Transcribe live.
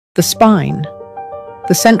The spine,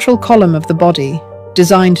 the central column of the body,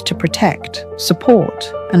 designed to protect,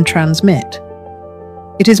 support, and transmit.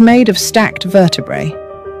 It is made of stacked vertebrae,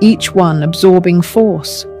 each one absorbing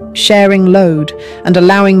force, sharing load, and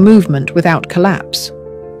allowing movement without collapse.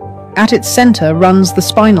 At its center runs the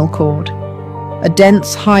spinal cord, a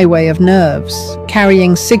dense highway of nerves,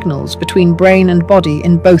 carrying signals between brain and body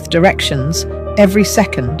in both directions every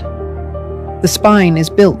second. The spine is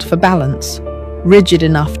built for balance, rigid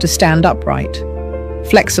enough to stand upright,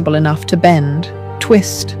 flexible enough to bend,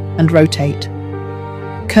 twist, and rotate.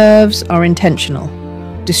 Curves are intentional,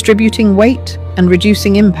 distributing weight and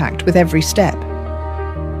reducing impact with every step.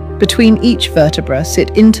 Between each vertebra sit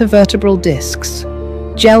intervertebral discs,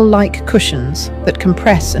 gel-like cushions that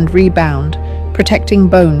compress and rebound, protecting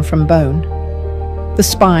bone from bone. The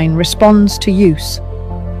spine responds to use.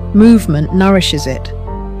 Movement nourishes it.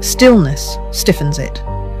 Stillness stiffens it.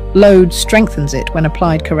 Load strengthens it when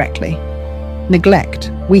applied correctly.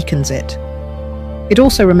 Neglect weakens it. It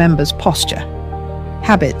also remembers posture.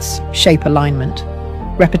 Habits shape alignment.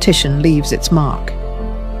 Repetition leaves its mark.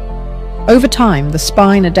 Over time, the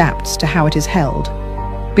spine adapts to how it is held.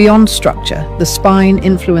 Beyond structure, the spine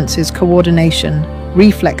influences coordination,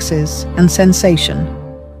 reflexes, and sensation.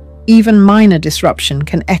 Even minor disruption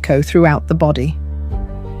can echo throughout the body.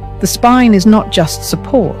 The spine is not just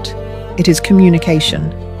support, it is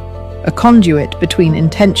communication, a conduit between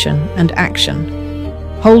intention and action,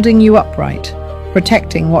 holding you upright,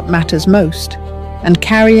 protecting what matters most, and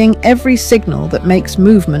carrying every signal that makes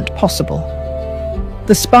movement possible.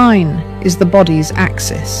 The spine is the body's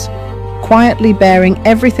axis, quietly bearing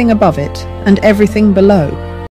everything above it and everything below.